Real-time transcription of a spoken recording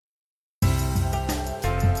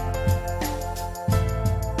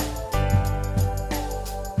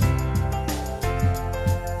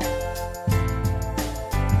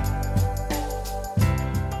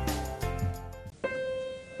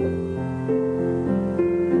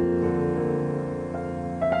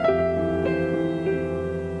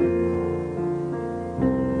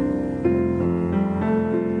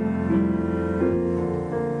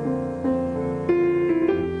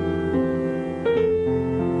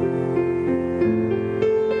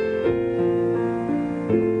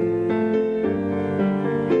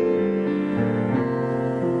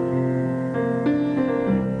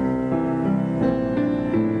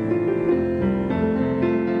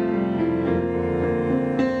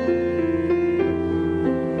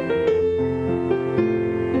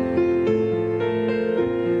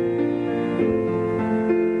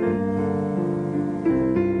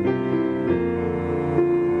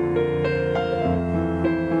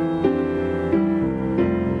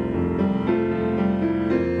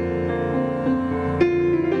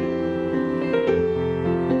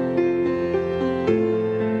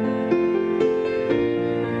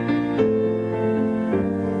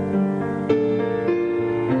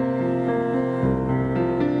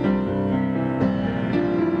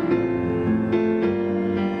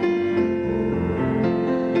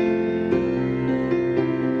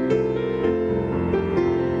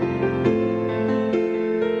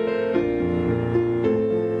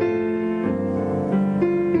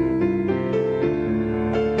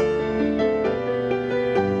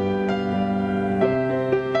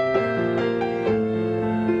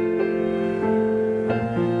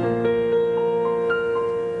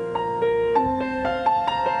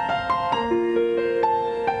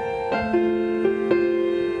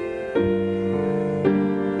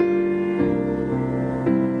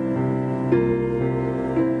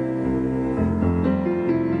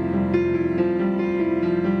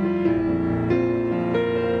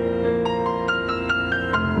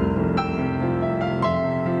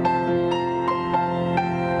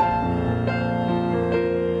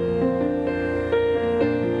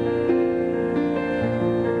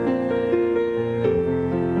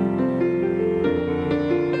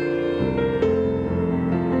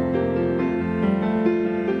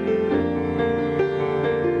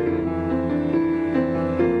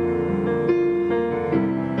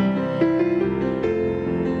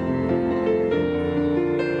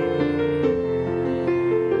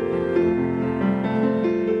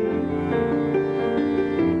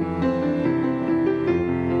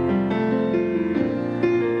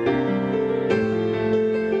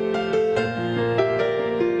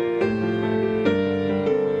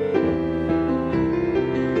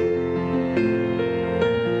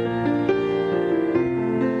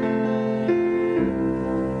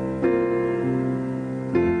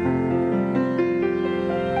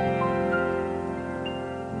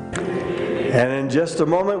And in just a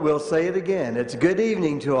moment, we'll say it again. It's good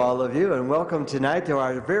evening to all of you, and welcome tonight to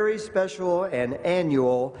our very special and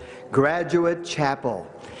annual Graduate Chapel.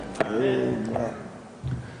 Amen.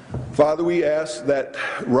 Father, we ask that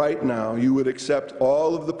right now you would accept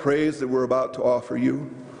all of the praise that we're about to offer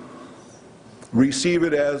you. Receive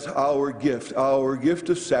it as our gift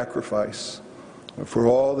of sacrifice. For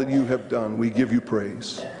all that you have done, we give you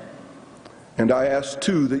praise. And I ask,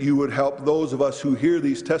 too, that you would help those of us who hear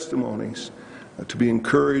these testimonies to be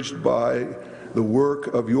encouraged by the work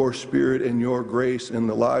of your Spirit and your grace in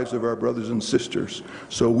the lives of our brothers and sisters.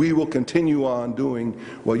 So we will continue on doing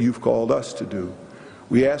what you've called us to do.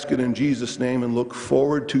 We ask it in Jesus' name and look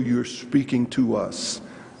forward to your speaking to us.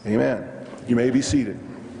 Amen. You may be seated.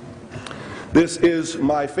 This is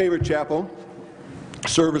my favorite chapel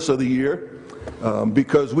service of the year.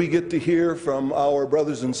 Because we get to hear from our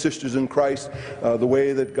brothers and sisters in Christ the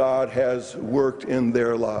way that God has worked in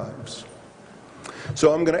their lives.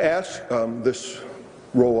 So I'm going to ask this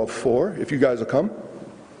row of four, if you guys will come.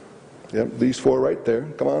 Yep, these four right there.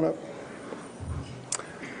 Come on up.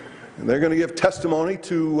 And they're going to give testimony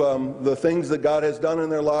to the things that God has done in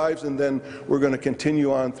their lives, and then we're going to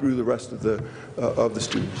continue on through the rest of the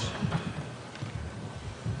students.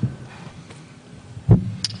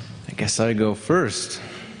 I guess I go first.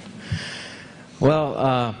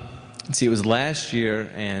 Well, let's see, it was last year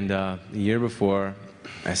and the year before,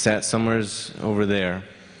 I sat somewhere over there,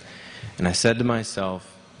 and I said to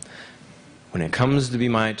myself, when it comes to be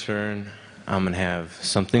my turn, I'm going to have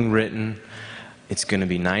something written. It's going to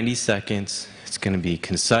be 90 seconds. It's going to be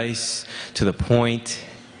concise, to the point,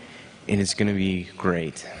 and it's going to be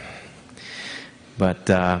great. But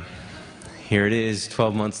here it is,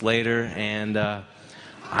 12 months later, and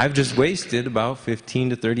I've just wasted about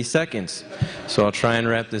 15 to 30 seconds. So I'll try and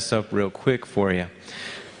wrap this up real quick for you.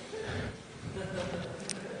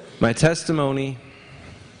 My testimony,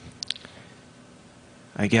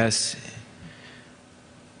 I guess,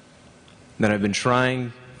 that I've been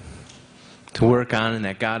trying to work on and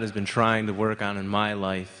that God has been trying to work on in my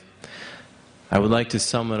life, I would like to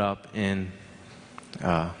sum it up in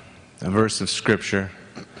a verse of Scripture.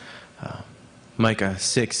 Micah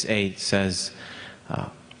 6:8 says,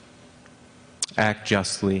 act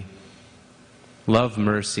justly, love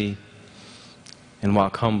mercy, and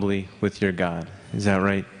walk humbly with your God. Is that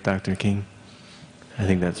right, Dr. King? I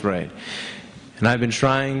think that's right. And I've been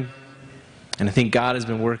trying, and I think God has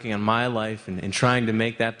been working on my life and trying to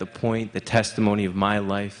make that the point, the testimony of my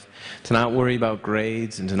life, to not worry about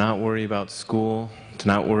grades and to not worry about school, to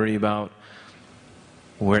not worry about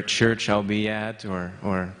where church I'll be at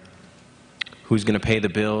or who's going to pay the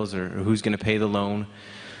bills or who's going to pay the loan,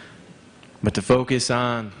 but to focus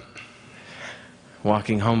on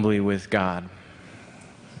walking humbly with God.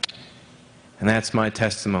 And that's my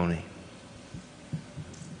testimony.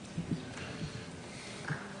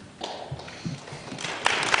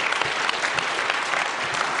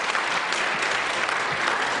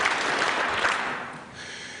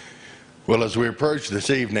 Well, as we approach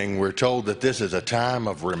this evening, we're told that this is a time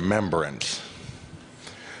of remembrance.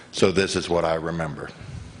 So this is what I remember.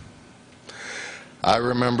 I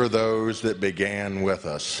remember those that began with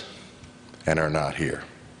us and are not here.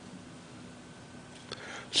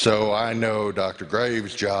 So I know Dr.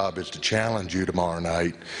 Graves' job is to challenge you tomorrow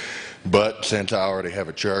night, but since I already have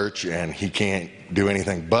a church and he can't do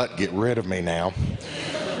anything but get rid of me now,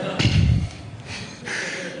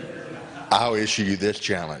 I'll issue you this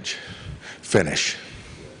challenge. Finish.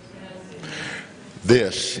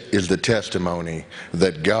 This is the testimony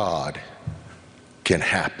that God can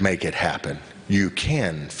make it happen. You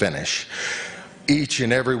can finish. Each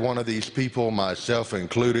and every one of these people, myself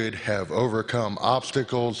included, have overcome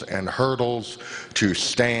obstacles and hurdles to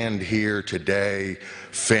stand here today.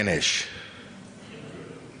 Finish.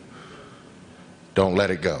 Don't let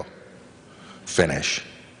it go. Finish.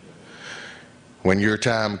 When your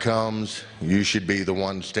time comes, you should be the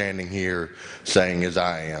one standing here saying, as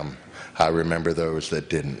I am, I remember those that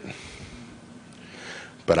didn't.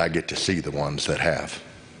 But I get to see the ones that have.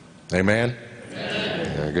 Amen?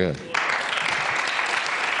 Amen. Very good.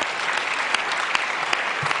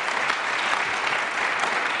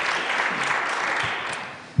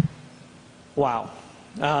 Wow.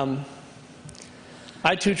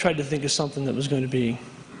 I too tried to think of something that was going to be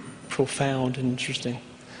profound and interesting.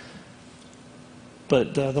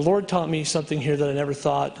 But the Lord taught me something here that I never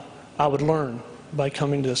thought I would learn by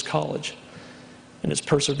coming to this college, and it's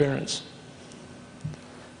perseverance.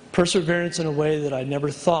 Perseverance in a way that I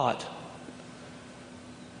never thought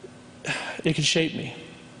it could shape me.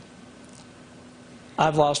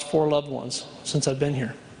 I've lost 4 loved ones since I've been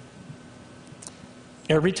here.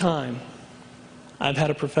 Every time I've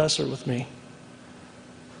had a professor with me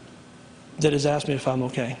that has asked me if I'm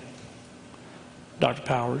okay. Dr.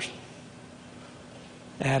 Powers,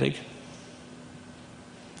 Addig,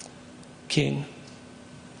 King.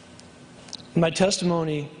 My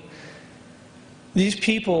testimony, these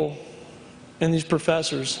people and these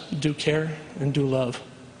professors do care and do love.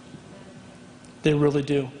 They really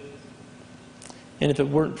do. And if it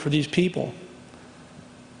weren't for these people,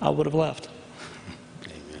 I would have left.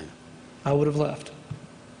 Amen. I would have left.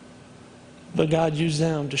 But God used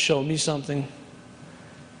them to show me something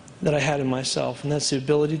that I had in myself, and that's the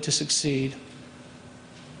ability to succeed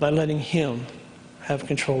by letting Him have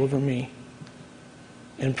control over me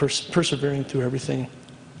and persevering through everything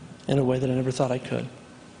in a way that I never thought I could.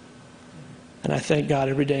 And I thank God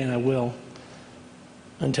every day, and I will,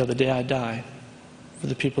 until the day I die, for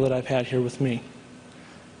the people that I've had here with me.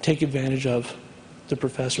 Take advantage of the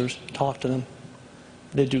professors. Talk to them.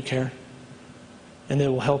 They do care. And they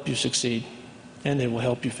will help you succeed. And they will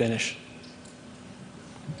help you finish.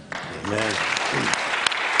 Amen.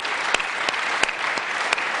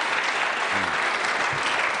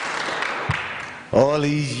 All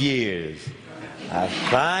these years, I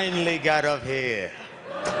finally got up here.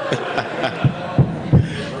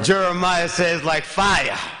 Jeremiah says, like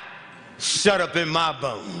fire, shut up in my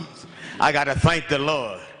bones. I got to thank the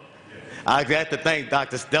Lord. I got to thank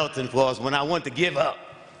Dr. Stelton for us when I want to give up.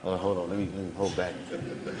 Oh, hold on, let me hold back.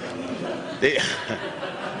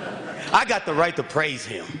 I got the right to praise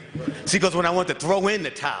Him. See, because when I want to throw in the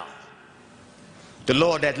towel, the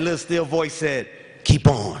Lord, that little still voice said, keep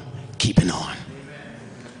on, keeping on.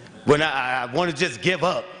 When I want to just give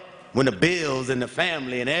up, when the bills and the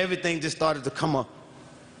family and everything just started to come up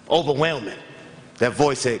overwhelming, that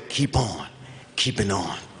voice said, keep on, keeping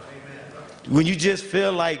on. When you just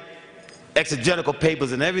feel like exegetical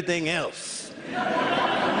papers and everything else,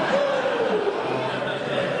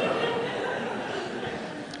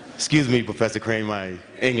 excuse me, Professor Crane, my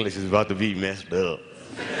English is about to be messed up.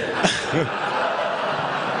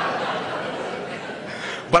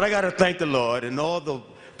 But I got to thank the Lord and all the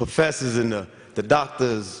professors and the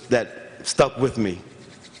doctors that stuck with me.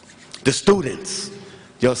 The students,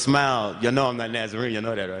 your smile, you know I'm not Nazarene, you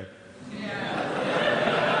know that, right? Yeah.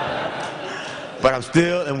 But I'm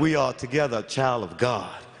still, and we are together, a child of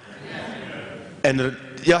God. And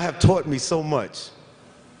y'all have taught me so much.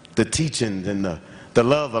 The teachings and the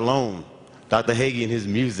love alone. Dr. Hagee and his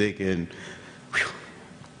music, and whew,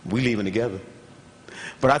 we leaving together.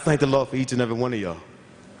 But I thank the Lord for each and every one of y'all.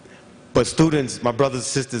 But students, my brothers and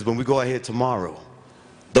sisters, when we go ahead tomorrow,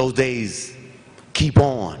 those days, keep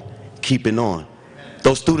on, keeping on.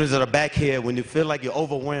 Those students that are back here, when you feel like you're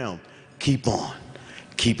overwhelmed, keep on,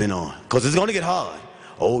 keeping on. Because it's going to get hard.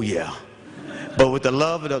 Oh, yeah. But with the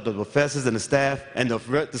love of the professors and the staff and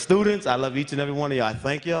the students, I love each and every one of y'all. I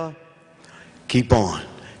thank y'all. Keep on,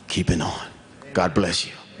 keeping on. God bless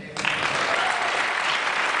you.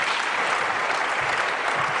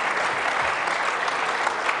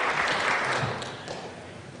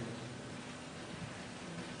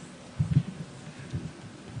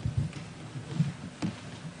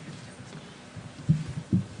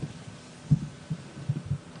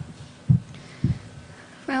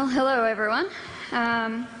 Well, hello everyone.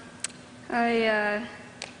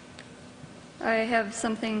 I have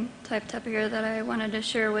something typed up here that I wanted to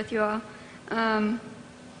share with you all. The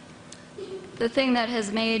thing that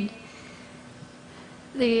has made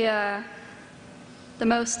the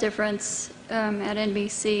most difference at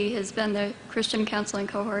NBC has been the Christian counseling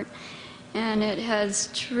cohort, and it has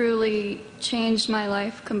truly changed my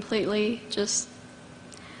life completely, just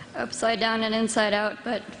upside down and inside out,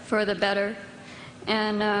 but for the better.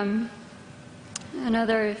 And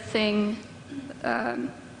another thing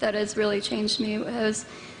that has really changed me has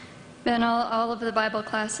been all of the Bible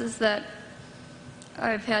classes that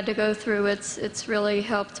I've had to go through. It's really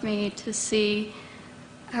helped me to see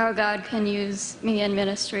how God can use me in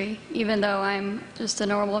ministry, even though I'm just a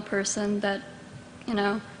normal person that, you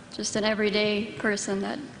know, just an everyday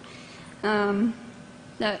person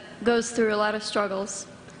that goes through a lot of struggles.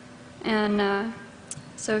 And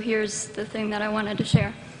so here's the thing that I wanted to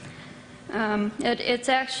share. It's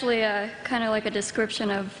actually kind of like a description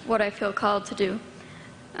of what I feel called to do,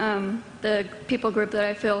 the people group that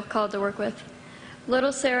I feel called to work with.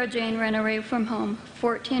 Little Sarah Jane ran away from home.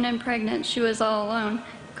 14 and pregnant, she was all alone,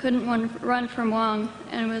 couldn't run from long,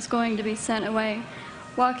 and was going to be sent away.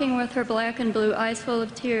 Walking with her black and blue eyes full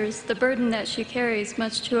of tears, the burden that she carries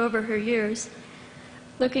much too over her years.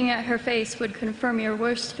 Looking at her face would confirm your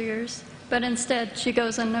worst fears, but instead she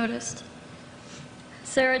goes unnoticed.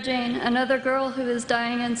 Sarah Jane, another girl who is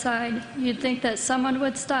dying inside. You'd think that someone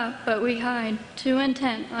would stop, but we hide, too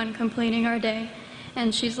intent on completing our day.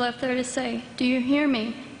 And she's left there to say, do you hear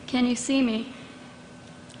me? Can you see me?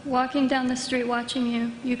 Walking down the street watching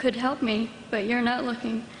you, you could help me, but you're not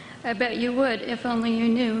looking. I bet you would if only you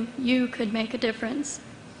knew you could make a difference.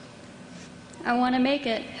 I want to make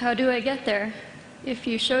it. How do I get there? If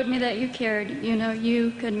you showed me that you cared, you know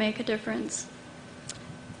you could make a difference.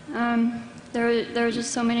 There are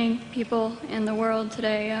just so many people in the world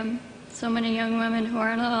today, so many young women who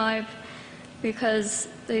aren't alive because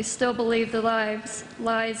they still believe the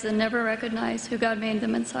lies and never recognize who God made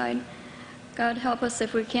them inside. God help us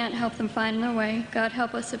if we can't help them find their way. God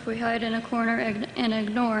help us if we hide in a corner and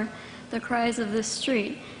ignore the cries of the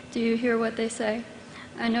street. Do you hear what they say?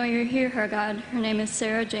 I know you hear her, God. Her name is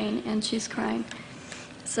Sarah Jane, and she's crying.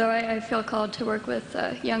 So I feel called to work with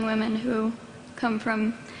young women who come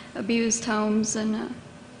from abused homes, and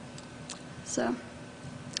so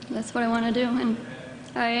that's what I want to do. And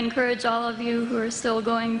I encourage all of you who are still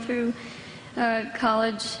going through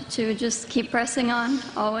college to just keep pressing on.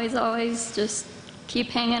 Always, always just keep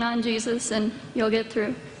hanging on Jesus, and you'll get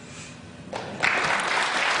through.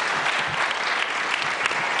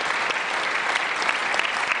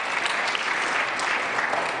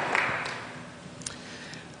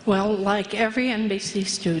 Well, like every NBC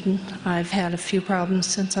student, I've had a few problems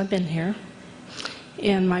since I've been here.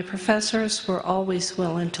 And my professors were always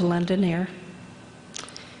willing to lend an ear.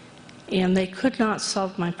 And they could not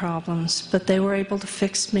solve my problems, but they were able to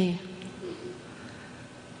fix me.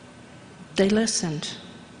 They listened,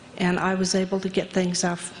 and I was able to get things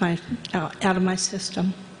out of my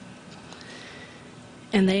system.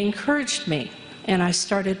 And they encouraged me, and I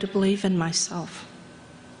started to believe in myself.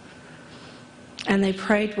 And they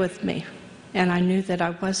prayed with me, and I knew that I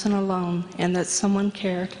wasn't alone and that someone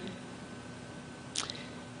cared.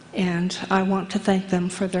 And I want to thank them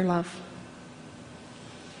for their love.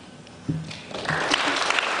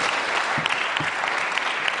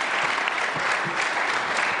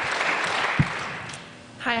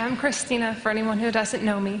 Hi, I'm Christina, for anyone who doesn't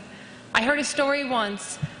know me. I heard a story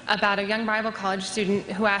once about a young Bible college student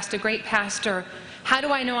who asked a great pastor, how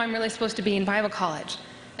do I know I'm really supposed to be in Bible college?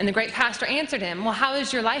 And the great pastor answered him, well, how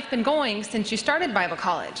has your life been going since you started Bible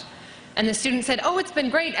college? And the student said, oh, it's been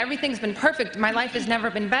great. Everything's been perfect. My life has never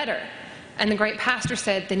been better. And the great pastor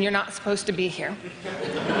said, then you're not supposed to be here.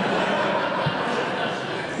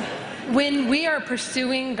 When we are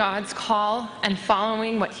pursuing God's call and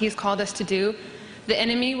following what He's called us to do, the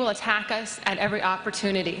enemy will attack us at every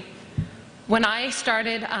opportunity. When I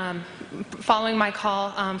started following my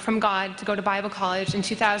call from God to go to Bible college in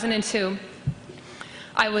 2002,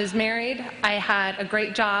 I was married, I had a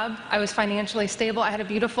great job, I was financially stable, I had a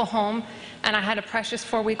beautiful home, and I had a precious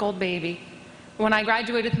 4-week-old baby. When I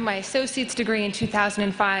graduated with my associate's degree in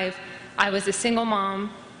 2005, I was a single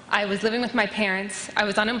mom, I was living with my parents, I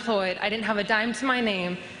was unemployed, I didn't have a dime to my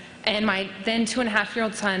name, and my then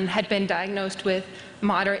 2.5-year-old son had been diagnosed with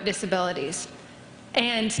moderate disabilities.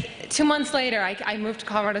 And 2 months later, I moved to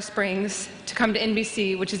Colorado Springs to come to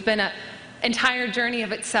NBC, which has been an entire journey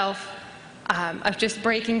of itself, of just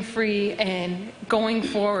breaking free and going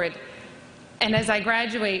forward. And as I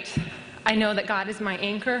graduate, I know that God is my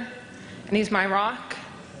anchor, and He's my rock.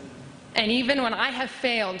 And even when I have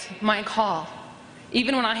failed my call,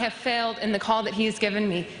 even when I have failed in the call that He has given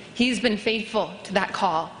me, He's been faithful to that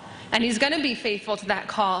call. And He's going to be faithful to that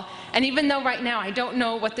call. And even though right now I don't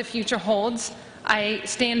know what the future holds, I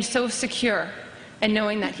stand so secure in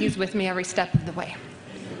knowing that He's with me every step of the way.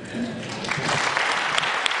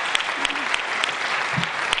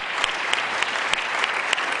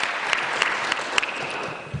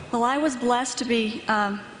 Well, I was blessed to be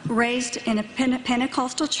raised in a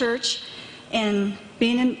Pentecostal church and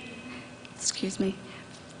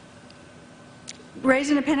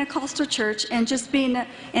raised in a Pentecostal church and just being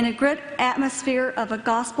in a great atmosphere of a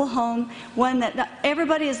gospel home, one that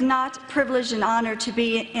everybody is not privileged and honored to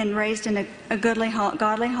be and raised in a godly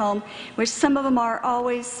home, which some of them are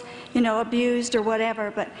always, abused or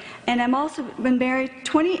whatever. And I'm also been married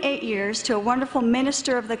 28 years to a wonderful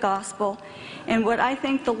minister of the gospel. And what I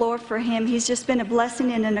thank the Lord for him, he's just been a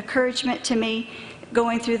blessing and an encouragement to me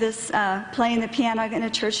going through this, playing the piano. I got a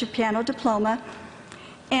church piano diploma.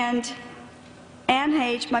 And Ann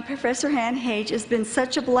Hage, my professor Ann Hage, has been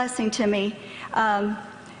such a blessing to me. I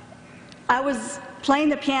was playing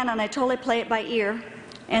the piano and I totally play it by ear.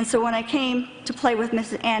 And so when I came to play with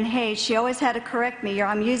Mrs. Ann Hage, she always had to correct me, or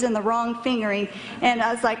I'm using the wrong fingering. And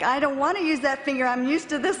I was like, I don't want to use that finger, I'm used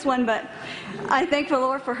to this one. But I thank the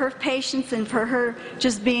Lord for her patience and for her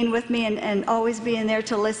just being with me and always being there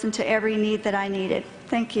to listen to every need that I needed.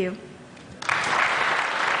 Thank you.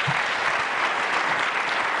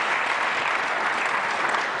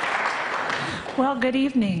 Well, good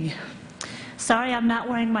evening. Sorry I'm not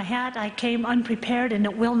wearing my hat. I came unprepared and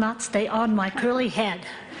it will not stay on my curly head.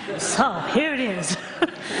 So here it is.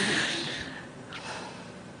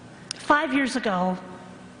 5 years ago,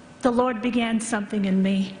 the Lord began something in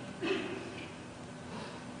me.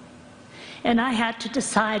 And I had to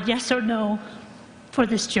decide yes or no for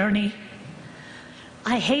this journey.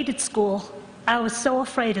 I hated school. I was so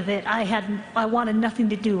afraid of it. I wanted nothing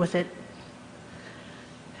to do with it.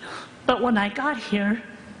 But when I got here,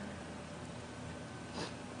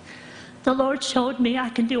 the Lord showed me I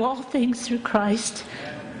can do all things through Christ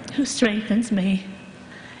who strengthens me.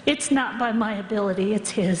 It's not by my ability, it's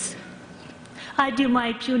His. I do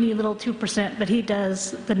my puny little 2%, but He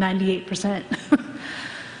does the 98%.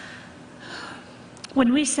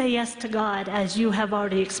 When we say yes to God, as you have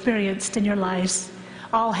already experienced in your lives,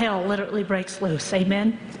 all hell literally breaks loose.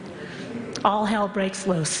 Amen? All hell breaks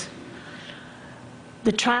loose.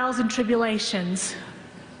 The trials and tribulations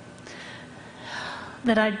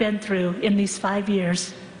that I've been through in these 5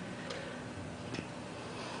 years.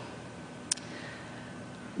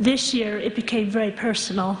 This year, it became very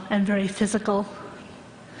personal and very physical.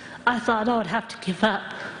 I thought I would have to give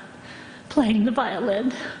up playing the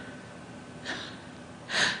violin.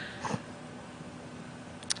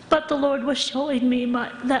 But the Lord was showing me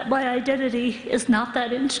that my identity is not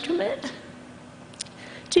that instrument.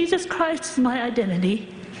 Jesus Christ is my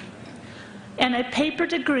identity. And a paper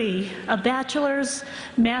degree, a bachelor's,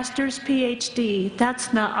 master's, PhD,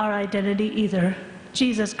 that's not our identity either.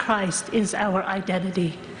 Jesus Christ is our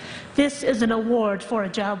identity. This is an award for a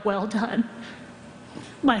job well done.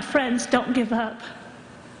 My friends, don't give up.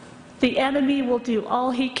 The enemy will do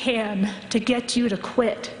all he can to get you to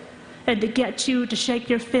quit and to get you to shake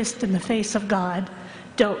your fist in the face of God.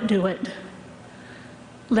 Don't do it.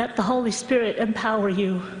 Let the Holy Spirit empower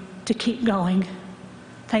you to keep going.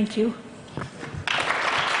 Thank you.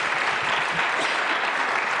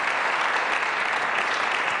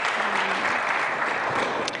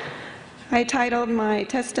 I titled my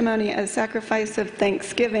testimony as Sacrifice of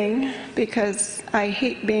Thanksgiving because I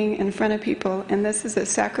hate being in front of people, and this is a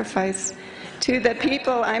sacrifice to the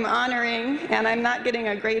people I'm honoring, and I'm not getting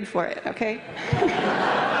a grade for it, okay?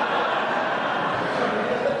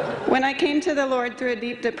 When I came to the Lord through a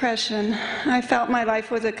deep depression, I felt my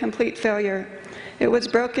life was a complete failure. It was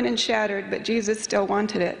broken and shattered, but Jesus still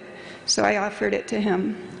wanted it, so I offered it to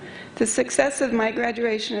Him. The success of my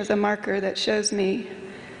graduation is a marker that shows me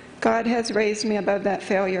God has raised me above that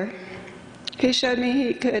failure. He showed me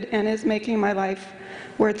He could and is making my life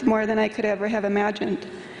worth more than I could ever have imagined.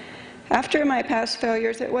 After my past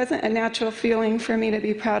failures, it wasn't a natural feeling for me to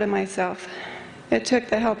be proud of myself. It took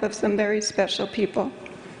the help of some very special people.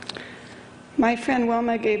 My friend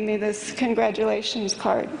Wilma gave me this congratulations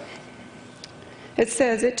card. It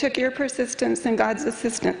says, "It took your persistence and God's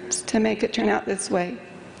assistance to make it turn out this way."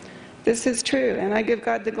 This is true, and I give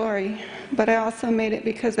God the glory, but I also made it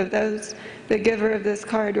because of those the giver of this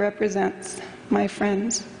card represents, my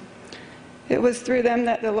friends. It was through them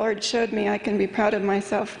that the Lord showed me I can be proud of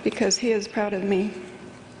myself because He is proud of me.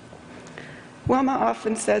 Wilma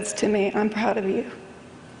often says to me, "I'm proud of you."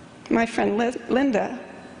 My friend Linda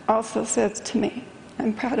also says to me,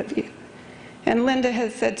 "I'm proud of you." And Linda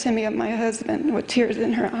has said to me of my husband with tears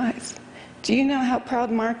in her eyes, "Do you know how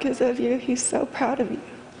proud Mark is of you? He's so proud of you."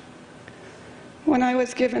 When I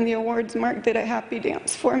was given the awards, Mark did a happy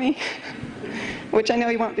dance for me, which I know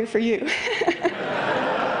he won't do for you.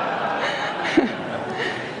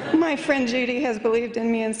 My friend Judy has believed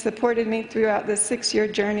in me and supported me throughout this 6-year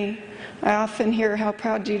journey. I often hear how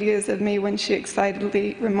proud Judy is of me when she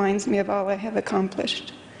excitedly reminds me of all I have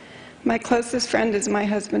accomplished. My closest friend is my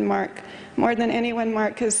husband, Mark. More than anyone,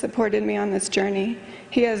 Mark has supported me on this journey.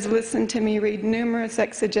 He has listened to me read numerous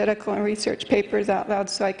exegetical and research papers out loud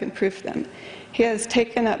so I can proof them. He has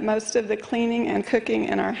taken up most of the cleaning and cooking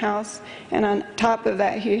in our house, and on top of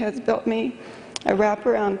that, he has built me a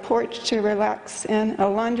wraparound porch to relax in, a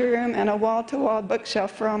laundry room, and a wall-to-wall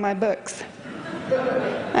bookshelf for all my books.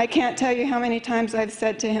 I can't tell you how many times I've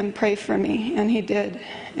said to him, "Pray for me," and he did.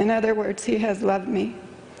 In other words, he has loved me.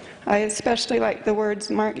 I especially like the words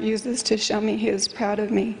Mark uses to show me he is proud of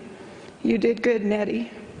me. "You did good, Nettie."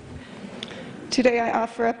 Today I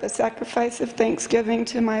offer up a sacrifice of thanksgiving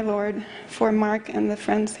to my Lord for Mark and the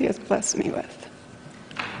friends he has blessed me with.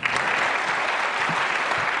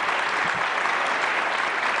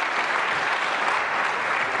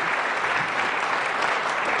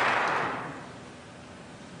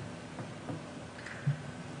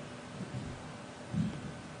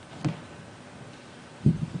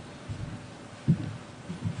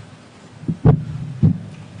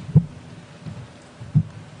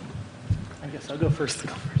 I'll go first.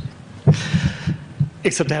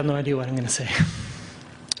 Except I have no idea what I'm going to say.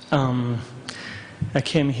 I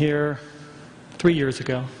came here 3 years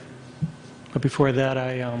ago, but before that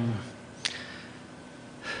I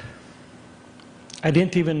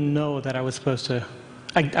didn't even know that I was supposed to.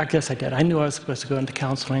 I guess I did. I knew I was supposed to go into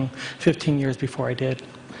counseling 15 years before I did.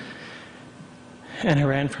 And I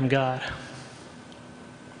ran from God.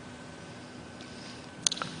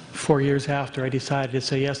 4 years after I decided to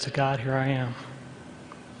say yes to God, here I am.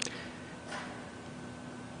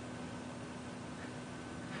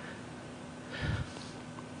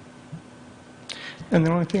 And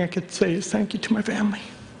the only thing I could say is thank you to my family.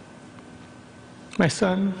 My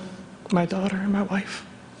son, my daughter, and my wife.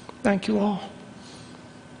 Thank you all.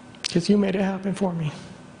 Because you made it happen for me.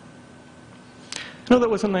 I know that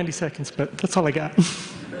wasn't 90 seconds, but that's all I got.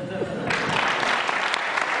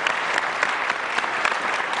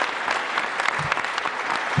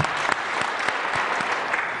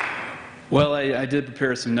 Well, I did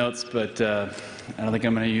prepare some notes, but I don't think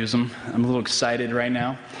I'm going to use them. I'm a little excited right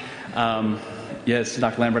now. Yes,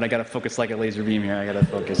 Dr. Lambert, I got to focus like a laser beam here. I got to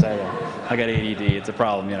focus. I got ADD. It's a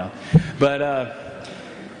problem, you know. But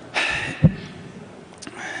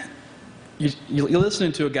you're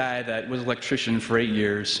listening to a guy that was an electrician for 8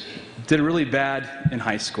 years, did really bad in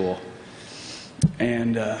high school,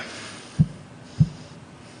 and I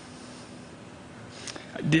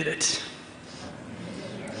did it.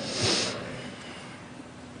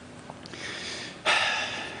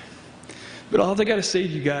 But all I got to say to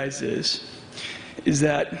you guys is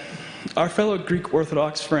that our fellow Greek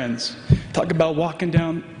Orthodox friends talk about walking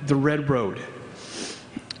down the red road,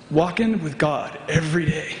 walking with God every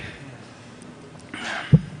day,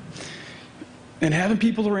 and having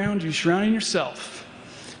people around you, surrounding yourself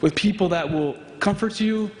with people that will comfort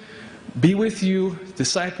you, be with you,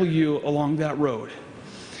 disciple you along that road.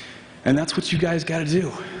 And that's what you guys got to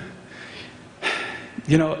do.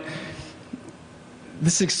 You know,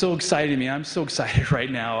 this is so exciting to me. I'm so excited right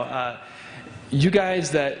now. You guys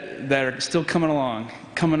that are still coming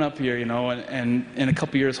up here, you know, and in a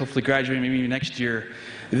couple years, hopefully graduating, maybe next year,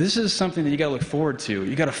 this is something that you got to look forward to.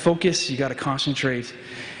 You got to focus, you got to concentrate,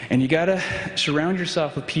 and you got to surround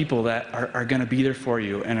yourself with people that are going to be there for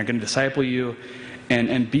you and are going to disciple you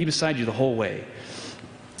and be beside you the whole way.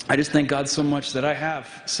 I just thank God so much that I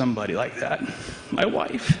have somebody like that. My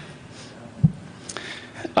wife.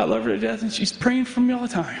 I love her to death, and she's praying for me all the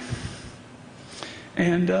time.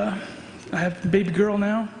 And I have a baby girl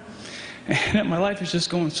now, and my life is just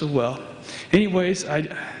going so well. Anyways, I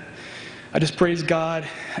just praise God,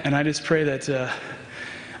 and I just pray that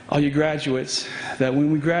all you graduates, that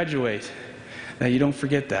when we graduate, that you don't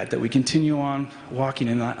forget that we continue on walking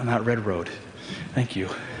on that red road. Thank you.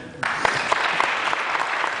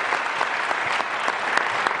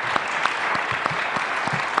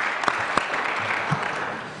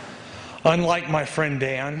 Unlike my friend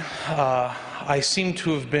Dan, I seem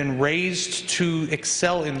to have been raised to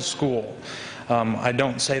excel in school. I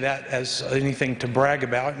don't say that as anything to brag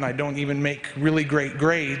about, and I don't even make really great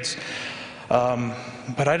grades,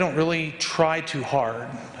 but I don't really try too hard.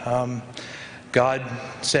 God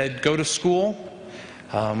said, go to school.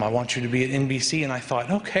 I want you to be at NBC, and I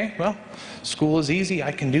thought, okay, well, school is easy.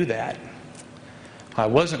 I can do that. I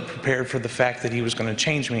wasn't prepared for the fact that He was going to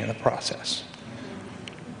change me in the process.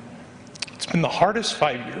 It's been the hardest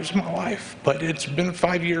 5 years of my life, but it's been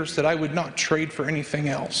 5 years that I would not trade for anything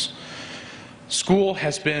else. School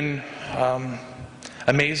has been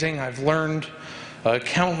amazing. I've learned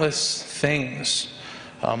countless things.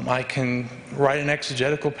 I can write an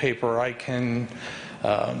exegetical paper. I could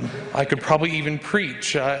probably even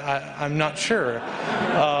preach. I'm not sure.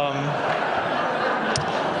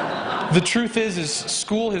 The truth is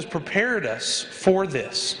school has prepared us for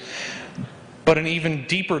this. But an even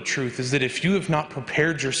deeper truth is that if you have not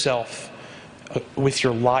prepared yourself with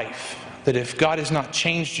your life, that if God has not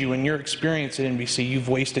changed you in your experience at NBC, you've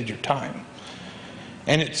wasted your time.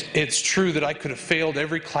 And it's true that I could have failed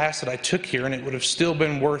every class that I took here, and it would have still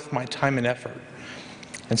been worth my time and effort.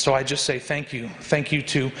 And so I just say thank you. Thank you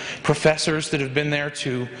to professors that have been there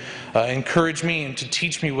to encourage me and to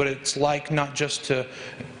teach me what it's like not just to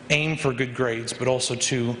aim for good grades, but also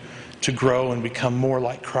to grow and become more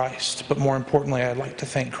like Christ. But more importantly, I'd like to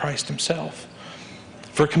thank Christ Himself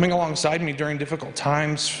for coming alongside me during difficult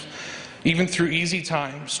times, even through easy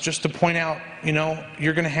times, just to point out, you know,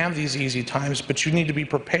 you're going to have these easy times, but you need to be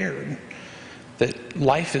prepared that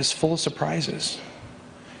life is full of surprises.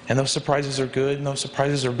 And those surprises are good and those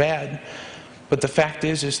surprises are bad. But the fact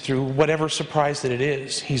is through whatever surprise that it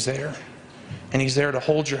is, He's there. And He's there to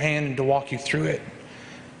hold your hand and to walk you through it.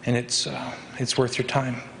 And it's worth your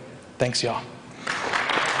time. Thanks, y'all.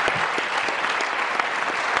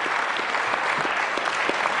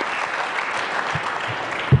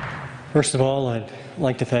 First of all, I'd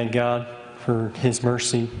like to thank God for His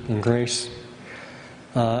mercy and grace.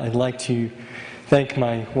 I'd like to thank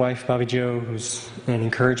my wife, Bobby Jo, who's an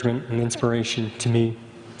encouragement and inspiration to me.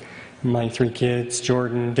 My 3 kids,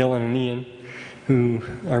 Jordan, Dylan, and Ian, who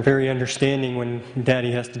are very understanding when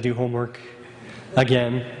Daddy has to do homework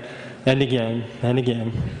again and again and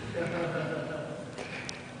again.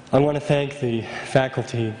 I want to thank the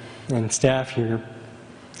faculty and staff here.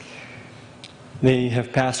 They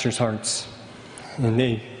have pastors' hearts, and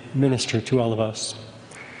they minister to all of us.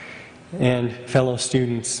 And fellow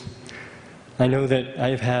students, I know that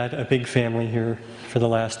I've had a big family here for the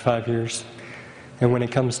last 5 years, and when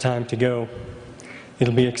it comes time to go,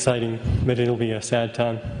 it'll be exciting, but it'll be a sad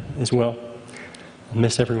time as well. I'll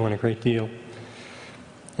miss everyone a great deal.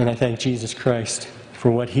 And I thank Jesus Christ for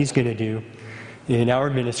what He's going to do in our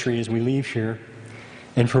ministry as we leave here,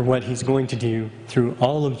 and for what He's going to do through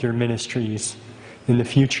all of your ministries in the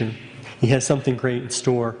future. He has something great in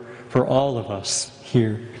store for all of us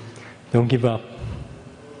here. Don't give up.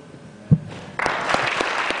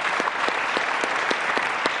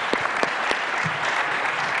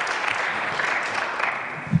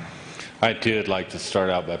 I too would like to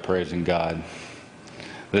start out by praising God.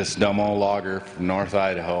 This dumb old logger from North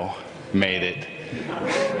Idaho made it.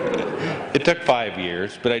 It took 5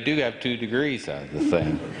 years, but I do have 2 degrees out of the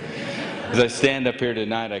thing. As I stand up here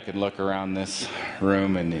tonight, I can look around this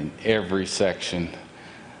room, and in every section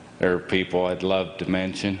there are people I'd love to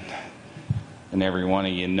mention, and every one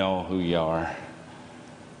of you know who you are.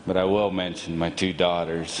 But I will mention my 2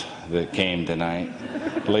 daughters that came tonight,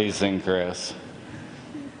 Lisa and Chris.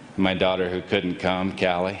 My daughter who couldn't come,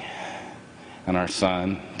 Callie, and our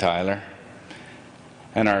son, Tyler,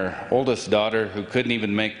 and our oldest daughter who couldn't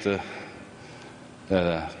even make the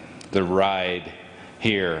ride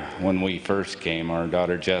here when we first came, our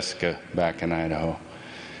daughter Jessica back in Idaho.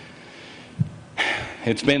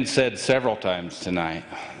 It's been said several times tonight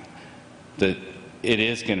that it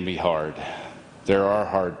is going to be hard. There are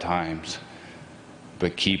hard times,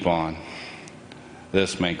 but keep on.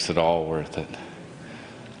 This makes it all worth it.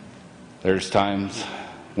 There's times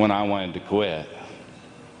when I wanted to quit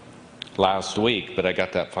last week, but I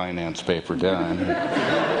got that finance paper done.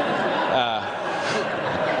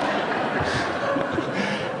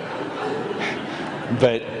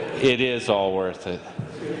 But it is all worth it.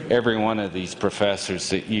 Every one of these professors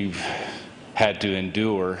that you've had to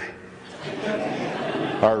endure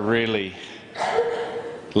are really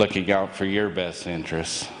looking out for your best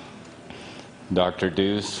interests. Dr.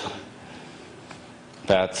 Deuce,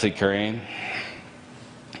 Patsy Crane,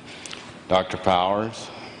 Dr. Powers,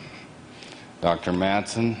 Dr.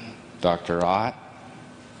 Madsen, Dr. Ott.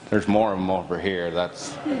 There's more of them over here.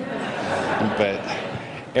 But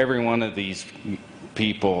every one of these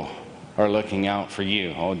people are looking out for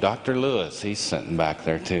you. Oh, Dr. Lewis, he's sitting back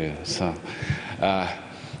there too. So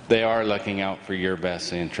they are looking out for your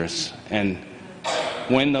best interests. And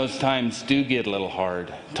when those times do get a little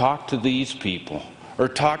hard, talk to these people or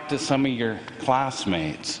talk to some of your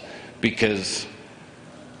classmates, because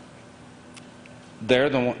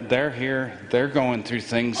they're here, they're going through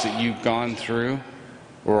things that you've gone through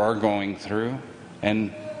or are going through,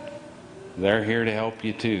 and they're here to help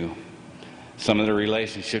you too. Some of the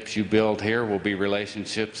relationships you build here will be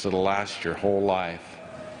relationships that'll last your whole life.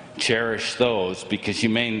 Cherish those, because you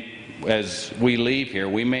may, as we leave here,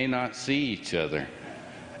 we may not see each other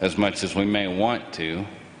as much as we may want to.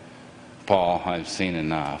 Paul, I've seen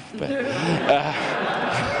enough. But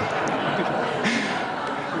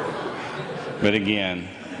again,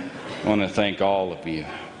 I want to thank all of you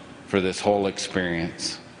for this whole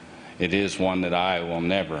experience. It is one that I will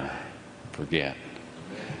never forget.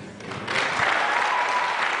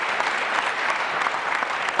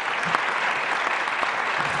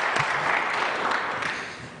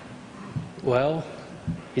 Well,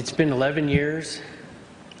 it's been 11 years,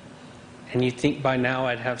 and you'd think by now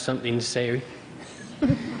I'd have something to say.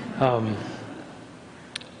 Thought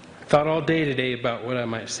all day today about what I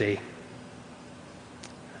might say.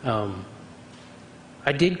 I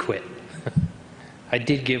did quit. I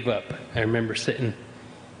did give up. I remember sitting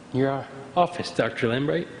in your office, Dr.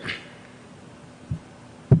 Lambright.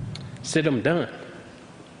 Said, I'm done.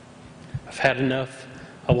 I've had enough.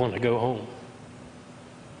 I want to go home.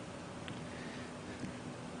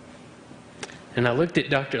 And I looked at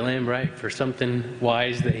Dr. Lambright for something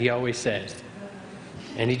wise that he always says.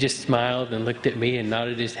 And he just smiled and looked at me and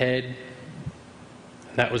nodded his head.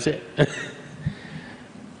 And that was it.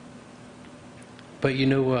 But you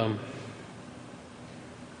know,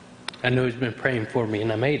 I know he's been praying for me,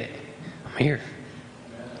 and I made it. I'm here.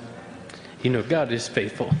 You know, God is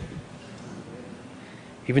faithful.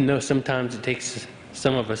 Even though sometimes it takes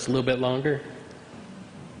some of us a little bit longer,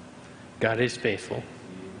 God is faithful,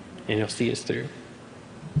 and He'll see us through.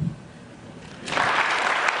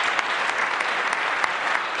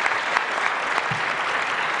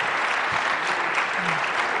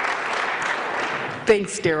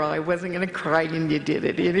 Thanks, Daryl. I wasn't going to cry, and you did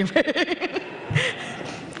it anyway.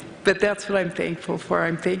 But that's what I'm thankful for.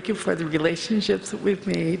 I'm thankful for the relationships that we've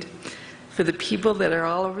made, for the people that are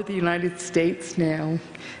all over the United States now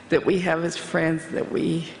that we have as friends that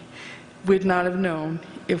we would not have known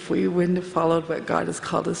if we wouldn't have followed what God has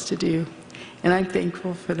called us to do. And I'm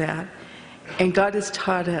thankful for that. And God has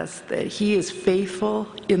taught us that He is faithful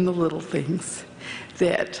in the little things,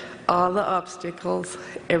 that all the obstacles,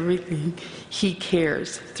 everything, He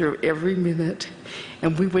cares through every minute.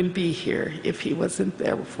 And we wouldn't be here if He wasn't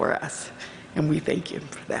there for us. And we thank Him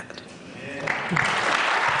for that.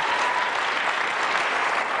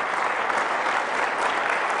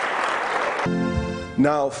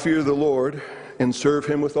 Now fear the Lord and serve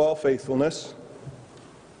Him with all faithfulness.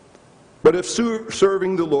 But if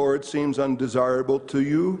serving the Lord seems undesirable to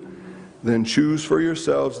you, then choose for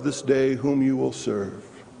yourselves this day whom you will serve.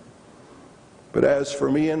 But as for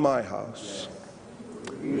me and my house,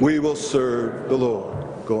 we will serve the Lord.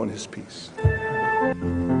 Go in His peace.